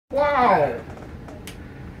Wow!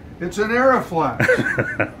 It's an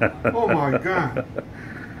AriFlex. Oh my God.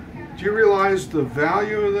 Do you realize the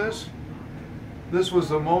value of this? This was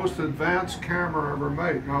the most advanced camera ever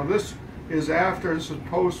made. Now this is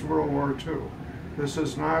post-World War II. This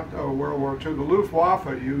is not World War II. The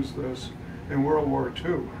Luftwaffe used this in World War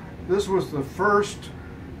II. This was the first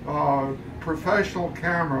professional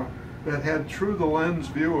camera that had through-the-lens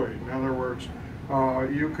viewing. In other words,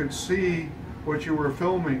 you could see what you were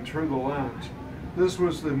filming through the lens. This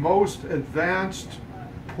was the most advanced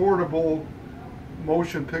portable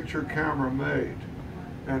motion picture camera made,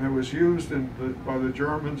 and it was used by the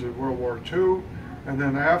Germans in World War II, and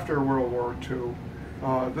then after World War II.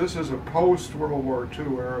 This is a post-World War II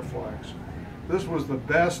AriFlex. This was the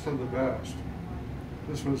best of the best.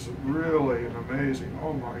 This was really an amazing,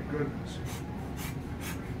 oh my goodness.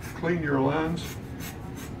 Clean your lens.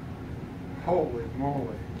 Holy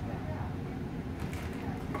moly.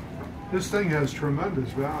 This thing has tremendous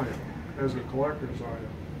value as a collector's item.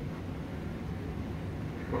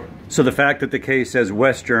 So the fact that the case says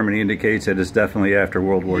West Germany indicates that it's definitely after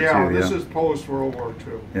World War II. Yeah, this is post-World War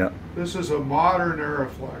II. Yeah. This is a modern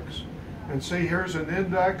AriFlex. And see, here's an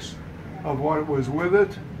index of what was with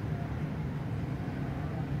it.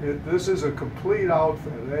 This is a complete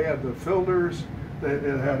outfit. They had the filters,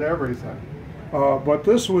 it had everything. But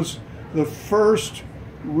this was the first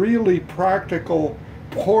really practical,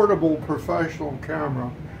 portable professional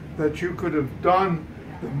camera that you could have done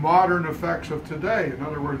the modern effects of today. In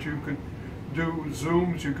other words, you could do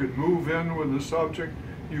zooms, you could move in with the subject,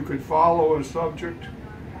 you could follow a subject.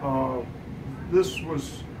 This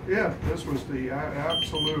was the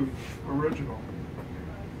absolute original.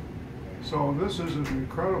 So this is an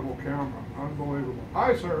incredible camera, unbelievable.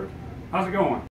 Hi, sir. How's it going?